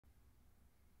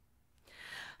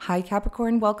Hi,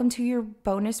 Capricorn. Welcome to your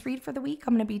bonus read for the week.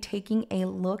 I'm going to be taking a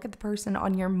look at the person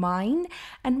on your mind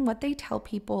and what they tell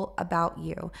people about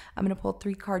you. I'm going to pull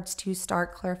 3 cards to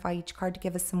start, clarify each card to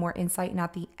give us some more insight. And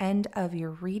at the end of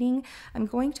your reading, I'm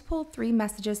going to pull 3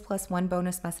 messages plus 1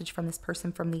 bonus message from this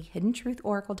person from the Hidden Truth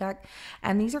Oracle deck.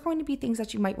 And these are going to be things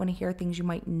that you might want to hear, things you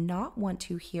might not want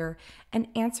to hear, and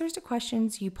answers to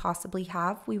questions you possibly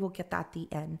have. We will get that at the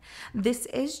end. This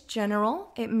is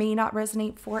general. It may not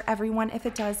resonate for everyone. If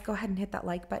it does, go ahead and hit that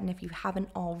like button if you haven't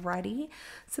already.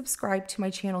 Subscribe to my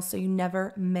channel so you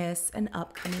never miss an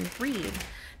upcoming read.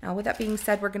 Now, with that being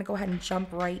said, we're going to go ahead and jump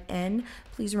right in.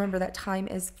 Please remember that time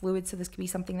is fluid, so this could be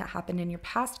something that happened in your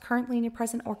past, currently in your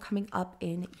present, or coming up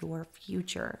in your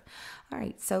future. All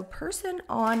right, so person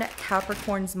on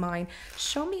Capricorn's mind,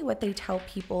 show me what they tell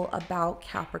people about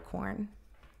Capricorn.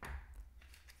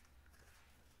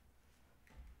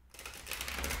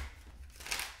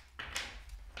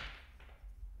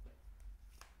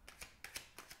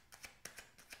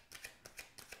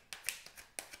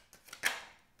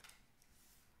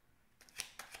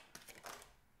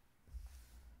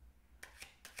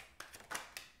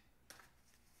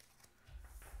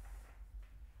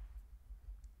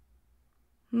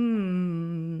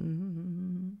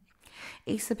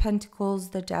 Ace of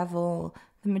Pentacles, the Devil,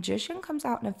 the Magician comes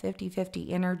out in a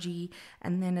 50-50 energy,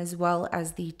 and then as well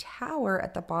as the Tower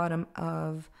at the bottom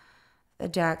of the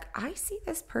deck. I see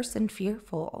this person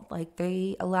fearful, like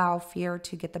they allow fear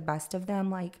to get the best of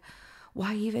them. Like,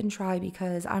 why even try?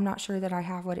 Because I'm not sure that I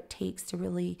have what it takes to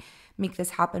really make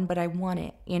this happen, but I want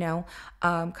it,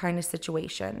 kind of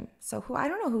situation. So I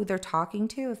don't know who they're talking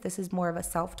to, if this is more of a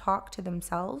self-talk to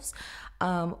themselves.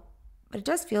 But it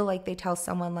does feel like they tell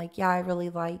someone like, yeah, I really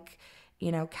like,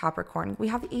 Capricorn. We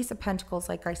have the Ace of Pentacles,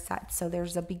 like I said. So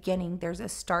there's a beginning, there's a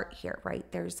start here, right?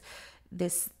 There's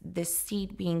this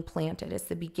seed being planted. It's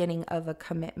the beginning of a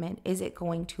commitment. Is it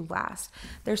going to last?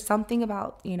 There's something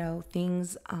about,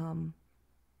 things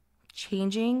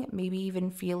changing, maybe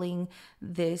even feeling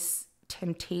this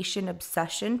temptation,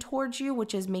 obsession towards you,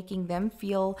 which is making them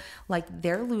feel like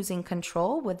they're losing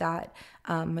control with that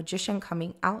Magician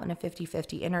coming out in a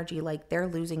 50-50 energy, like they're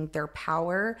losing their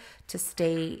power to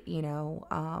stay,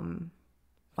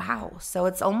 wow. So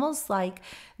it's almost like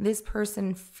this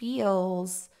person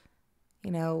feels,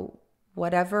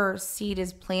 whatever seed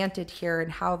is planted here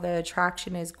and how the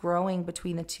attraction is growing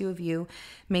between the two of you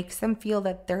makes them feel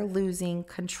that they're losing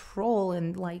control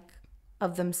and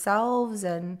of themselves,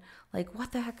 and like,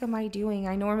 what the heck am I doing?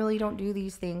 I normally don't do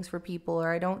these things for people,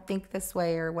 or I don't think this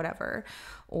way, or whatever,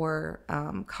 or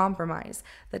compromise.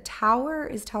 The Tower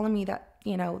is telling me that,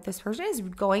 this person is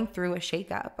going through a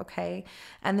shakeup, okay?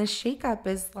 And this shakeup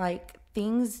is like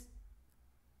things,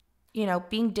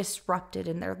 being disrupted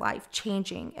in their life,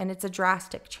 changing, and it's a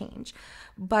drastic change.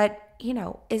 But,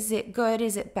 is it good?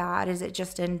 Is it bad? Is it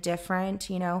just indifferent?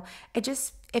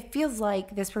 It feels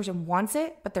like this person wants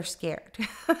it, but they're scared.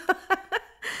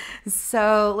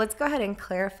 So let's go ahead and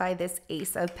clarify this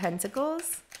Ace of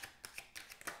Pentacles.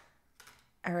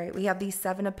 All right, we have the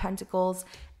 7 of Pentacles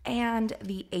and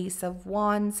the Ace of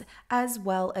Wands, as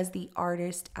well as the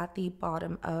Artist at the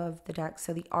bottom of the deck.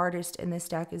 So the Artist in this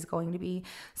deck is going to be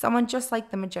someone just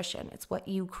like the Magician. It's what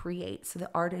you create. So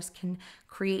the Artist can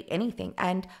create anything.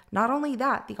 And not only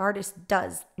that, the Artist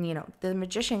does, the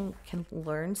Magician can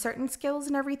learn certain skills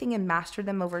and everything and master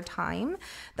them over time.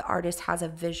 The Artist has a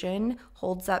vision,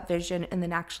 holds that vision, and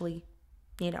then actually,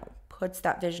 puts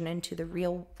that vision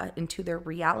into into their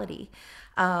reality.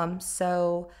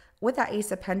 So with that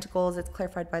Ace of Pentacles, it's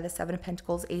clarified by the 7 of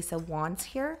Pentacles, Ace of Wands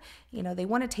here. They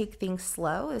want to take things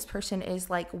slow. This person is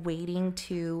like waiting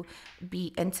to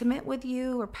be intimate with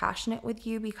you or passionate with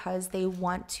you because they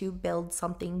want to build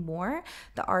something more.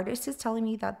 The Artist is telling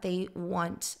me that they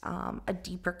want a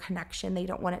deeper connection. They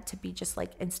don't want it to be just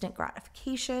like instant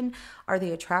gratification. Are they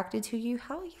attracted to you?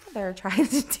 Hell yeah, they're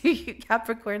attracted to you,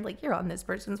 Capricorn. Like, you're on this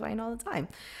person's mind all the time.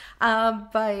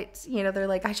 But, they're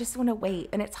like, I just want to wait.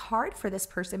 And it's hard for this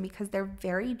person because they're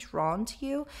very drawn to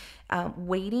you.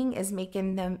 Waiting is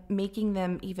making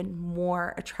them even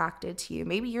more attracted to you.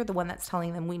 Maybe you're the one that's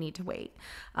telling them we need to wait.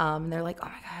 And they're like, oh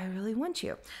my God, I really want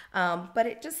you. But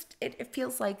it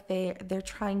feels like they're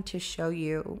trying to show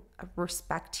you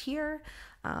respect here,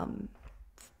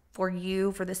 for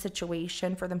you, for the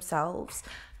situation, for themselves.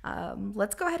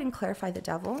 Let's go ahead and clarify the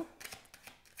Devil.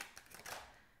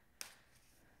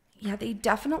 Yeah, they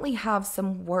definitely have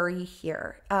some worry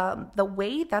here. The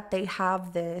way that they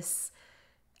have this,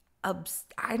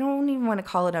 I don't even want to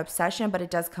call it an obsession, but it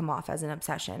does come off as an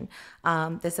obsession.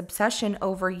 This obsession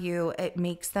over you, it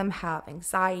makes them have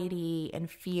anxiety and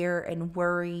fear and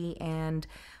worry and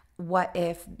what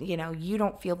if, you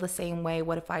don't feel the same way?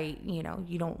 What if you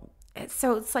don't?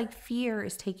 So it's like fear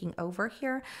is taking over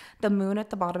here. The moon at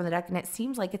the bottom of the deck, and it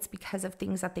seems like it's because of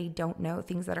things that they don't know,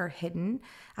 things that are hidden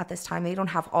at this time. They don't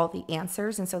have all the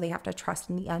answers, and so they have to trust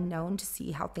in the unknown to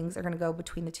see how things are going to go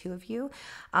between the two of you.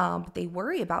 But they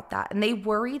worry about that, and they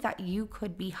worry that you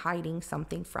could be hiding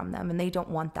something from them, and they don't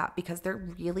want that because they're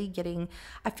really getting.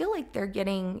 I feel like they're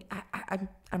getting.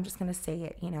 I'm just going to say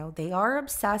it. They are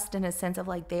obsessed in a sense of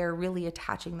like they are really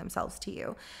attaching themselves to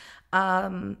you.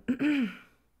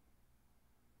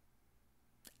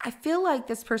 I feel like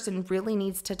this person really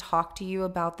needs to talk to you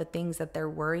about the things that they're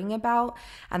worrying about,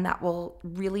 and that will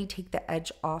really take the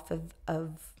edge off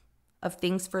of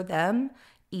things for them,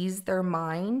 ease their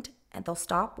mind, and they'll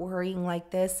stop worrying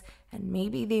like this, and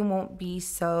maybe they won't be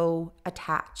so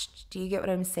attached. Do you get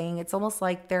what I'm saying? It's almost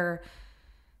like they're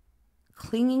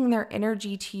clinging their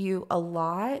energy to you a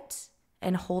lot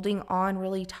and holding on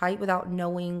really tight without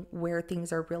knowing where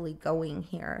things are really going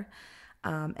here.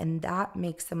 And that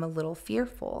makes them a little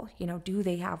fearful. Do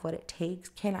they have what it takes?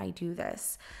 Can I do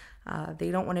this? They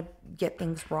don't want to get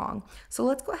things wrong. So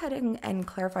let's go ahead and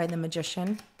clarify the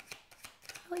Magician.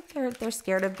 I feel like they're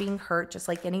scared of being hurt just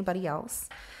like anybody else.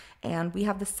 And we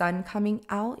have the Sun coming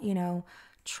out,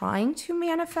 trying to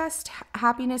manifest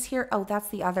happiness here. Oh, that's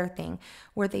the other thing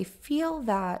where they feel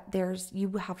that you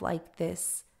have like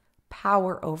this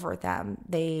power over them.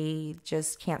 They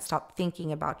just can't stop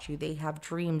thinking about you. They have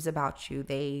dreams about you.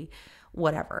 They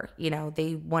want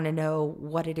to know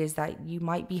what it is that you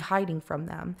might be hiding from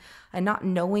them, and not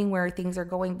knowing where things are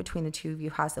going between the two of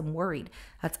you has them worried.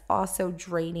 That's also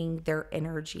draining their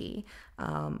energy.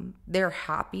 They're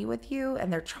happy with you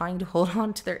and they're trying to hold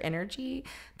on to their energy.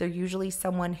 They're usually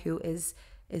someone who is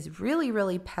really,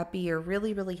 really peppy or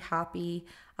really, really happy,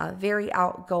 very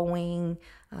outgoing,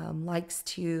 likes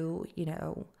to,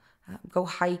 go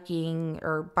hiking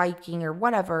or biking or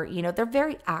whatever. They're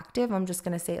very active. I'm just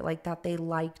going to say it like that. They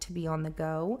like to be on the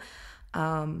go.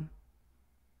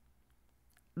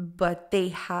 But they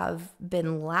have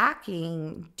been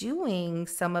lacking doing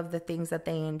some of the things that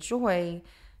they enjoy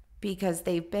because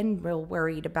they've been real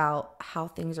worried about how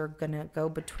things are going to go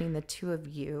between the two of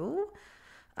you.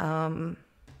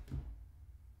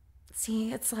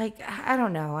 See, it's like, I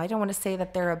don't know. I don't want to say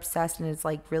that they're obsessed and it's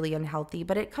like really unhealthy,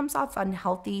 but it comes off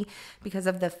unhealthy because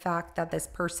of the fact that this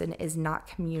person is not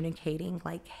communicating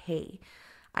like, hey,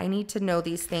 I need to know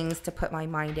these things to put my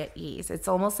mind at ease. It's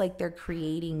almost like they're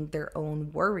creating their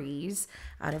own worries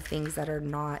out of things that are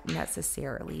not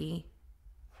necessarily,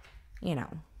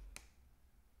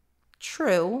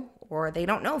 true, or they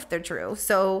don't know if they're true.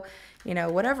 So,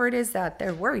 whatever it is that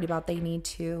they're worried about, they need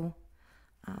to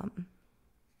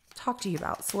talk to you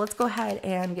about. So let's go ahead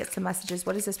and get some messages.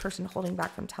 What is this person holding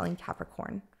back from telling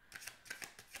Capricorn?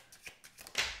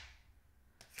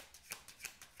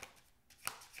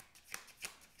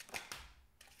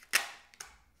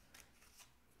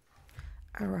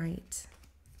 All right.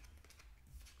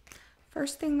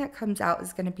 First thing that comes out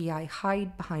is going to be I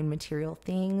hide behind material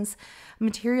things.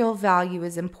 Material value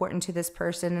is important to this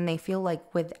person, and they feel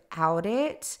like without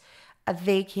it,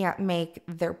 they can't make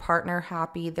their partner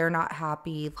happy. They're not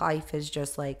happy. Life is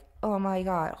just like, oh my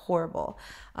God, horrible.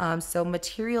 So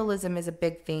materialism is a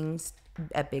big thing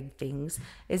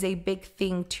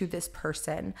to this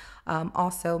person.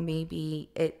 Also,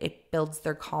 maybe it builds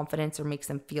their confidence or makes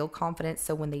them feel confident.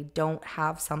 So when they don't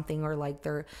have something, or like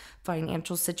their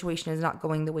financial situation is not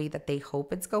going the way that they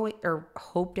hope it's going or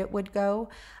hoped it would go,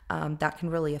 that can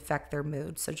really affect their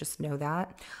mood. So just know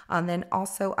that. And then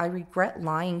also, I regret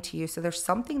lying to you. So there's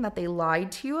something that they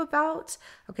lied to you about.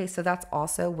 Okay, so that's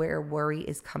also where worry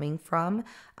is coming from.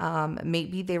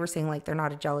 Maybe they were saying like they're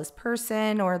not a jealous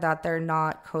person, or that they're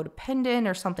not codependent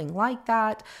or something like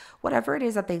that. Whatever it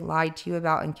is that they lied to you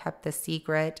about and kept the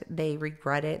secret, they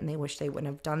regret it and they wish they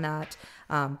wouldn't have done that.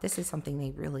 This is something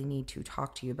they really need to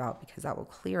talk to you about, because that will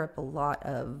clear up a lot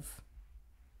of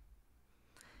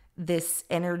this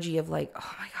energy of like,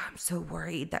 oh my God, I'm so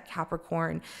worried that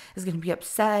Capricorn is going to be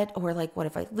upset, or like, what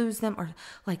if I lose them? Or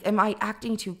like, am I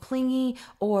acting too clingy?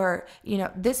 Or,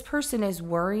 this person is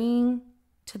worrying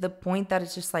to the point that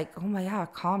it's just like, oh my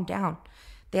God, calm down.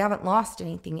 They haven't lost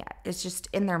anything yet. It's just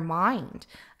in their mind.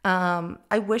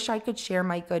 I wish I could share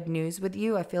my good news with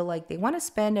you. I feel like they want to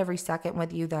spend every second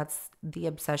with you. That's the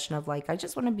obsession of like, I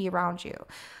just want to be around you.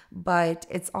 But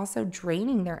it's also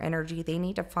draining their energy. They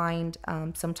need to find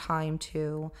some time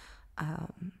to,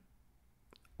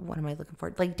 what am I looking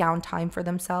for? Like downtime for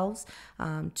themselves,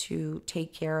 to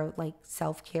take care of, like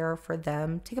self-care for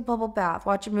them. Take a bubble bath,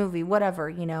 watch a movie, whatever,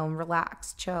 and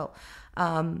relax, chill.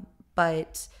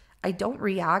 But I don't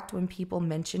react when people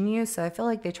mention you. So I feel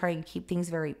like they try and keep things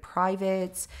very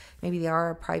private. Maybe they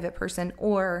are a private person,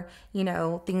 or,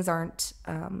 things aren't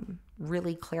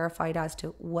really clarified as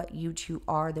to what you two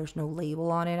are. There's no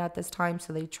label on it at this time.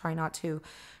 So they try not to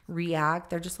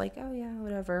react. They're just like, oh, yeah,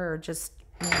 whatever. Or just,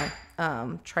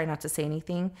 try not to say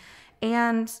anything.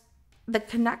 And the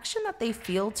connection that they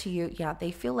feel to you, yeah,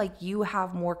 they feel like you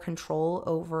have more control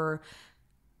over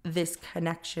this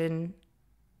connection,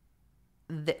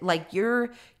 like your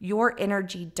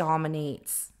energy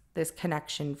dominates this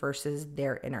connection versus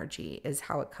their energy, is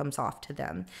how it comes off to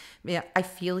them. Yeah, I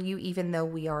feel you even though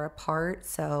we are apart.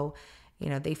 So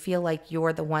they feel like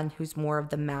you're the one who's more of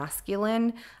the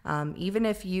masculine, even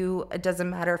if it doesn't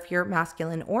matter if you're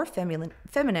masculine or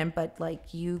feminine, but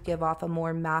like you give off a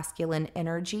more masculine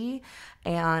energy.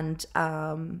 And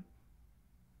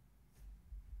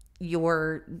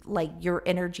your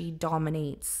energy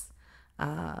dominates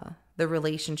the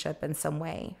relationship in some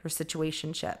way, or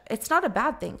situationship. It's not a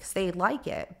bad thing because they like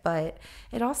it, but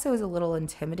it also is a little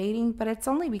intimidating. But it's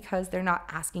only because they're not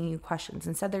asking you questions.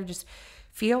 Instead, they're just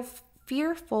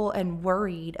fearful and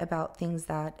worried about things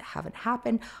that haven't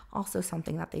happened. Also,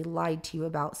 something that they lied to you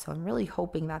about. So I'm really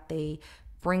hoping that they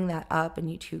bring that up and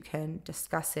you two can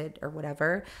discuss it or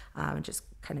whatever, and just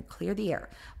kind of clear the air.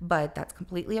 But that's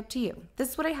completely up to you. This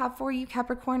is what I have for you,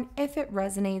 Capricorn. If it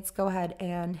resonates, go ahead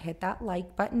and hit that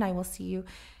like button. I will see you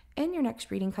in your next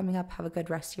reading coming up. Have a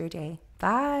good rest of your day.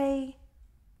 Bye.